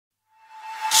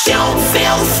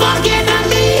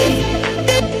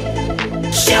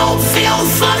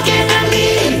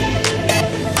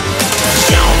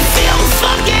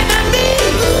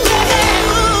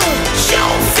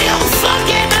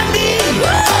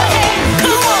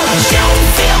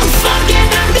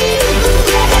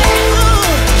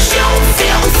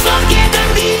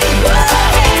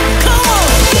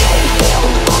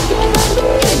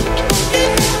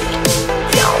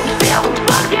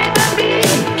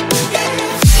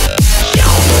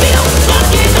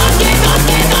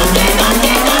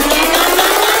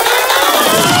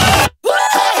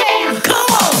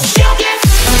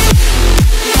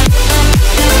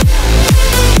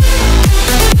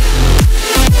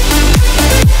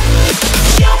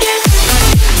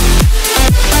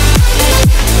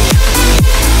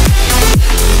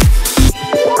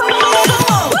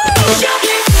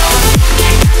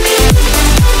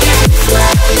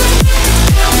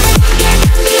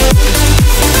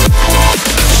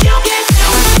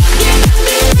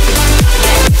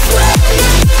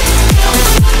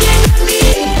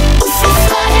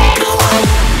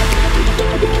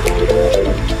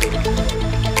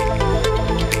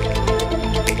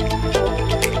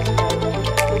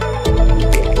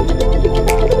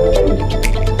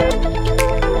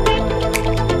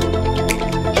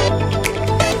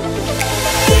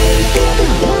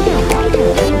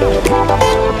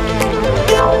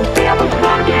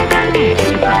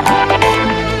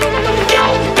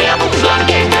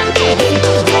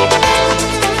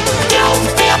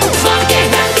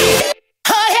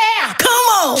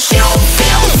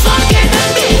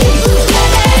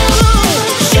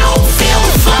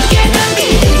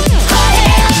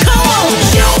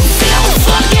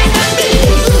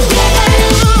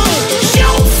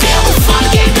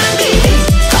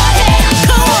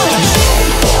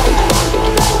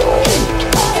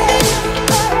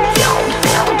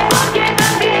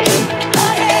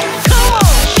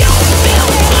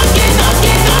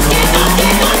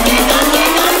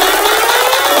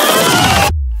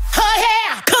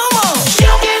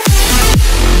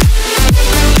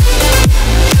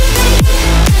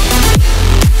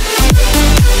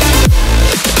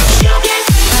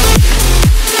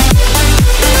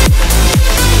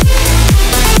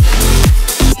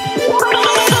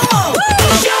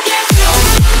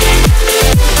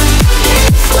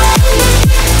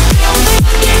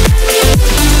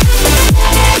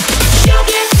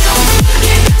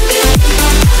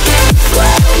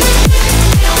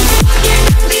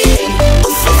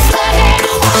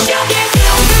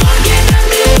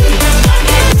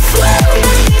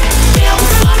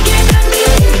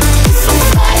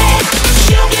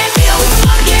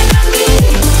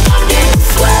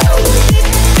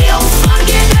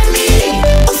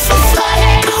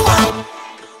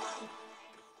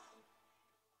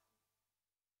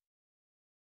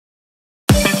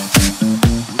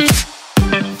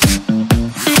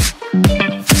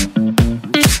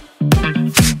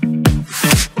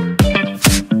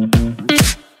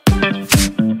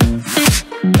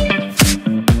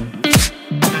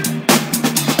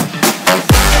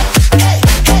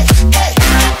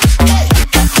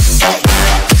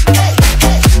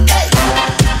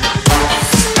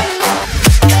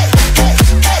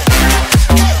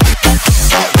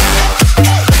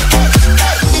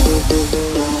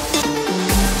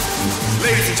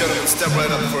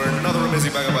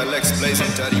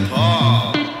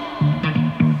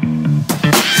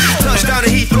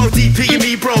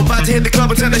to hit the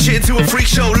club and turn that shit into a freak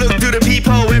show. Look through the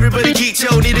peephole, everybody geek,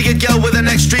 yo. Need to get girl with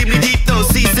an extremely deep though.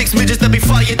 C6 midgets that be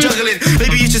fighting, juggling.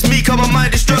 Maybe it's just me, cause my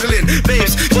mind is struggling.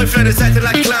 Babes, boyfriend is acting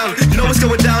like a clown. You know what's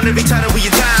going down every time that we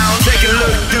in town. Take a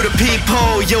look through the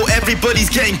peephole, yo. Everybody's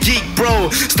getting geek,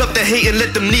 bro. Stop the hate and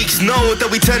let them leaks know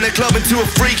that we turn the club into a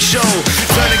freak show.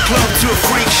 Turn the club to a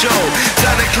freak show.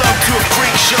 Turn the club to a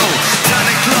freak show. Turn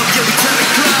the club, yeah, we turn the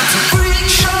club to a freak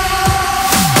show.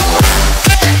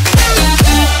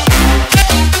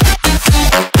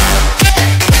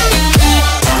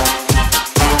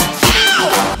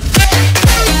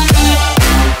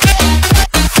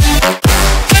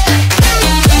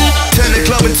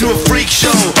 To a freak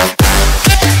show.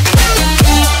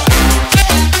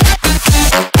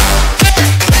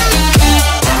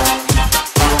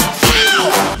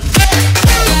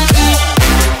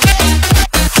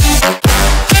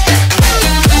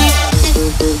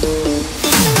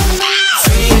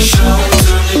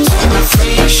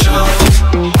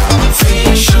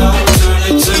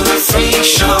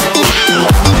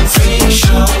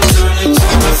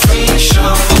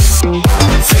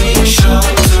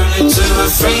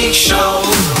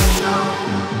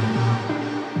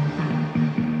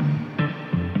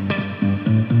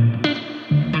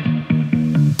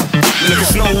 Look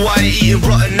at Snow White eating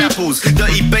rotten apples.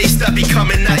 Dirty bass that be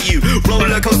coming at you.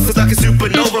 Roller coasters like a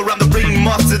supernova. I'm the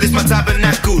ringmaster, this my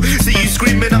tabernacle. See you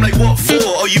screaming, I'm like, what for?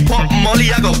 Oh, you pop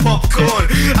Molly, I got popcorn.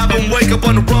 Haven't wake up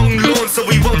on the wrong lawn, so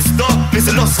we won't stop, it's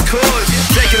a lost cause.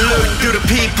 Take a look through the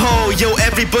peephole. Yo,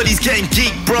 everybody's getting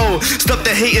geek, bro. Stop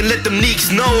the hate and let them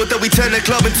leaks know that we turn the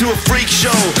club into a freak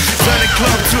show. Turn the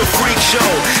club to a freak show.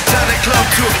 Turn the club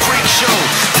to a freak show.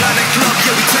 Turn the club,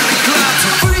 yeah, we turn the club to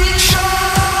a freak show.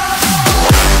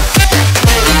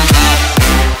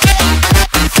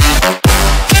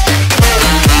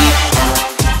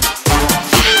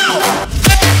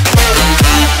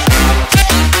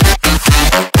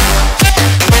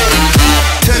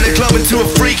 Turn the club into a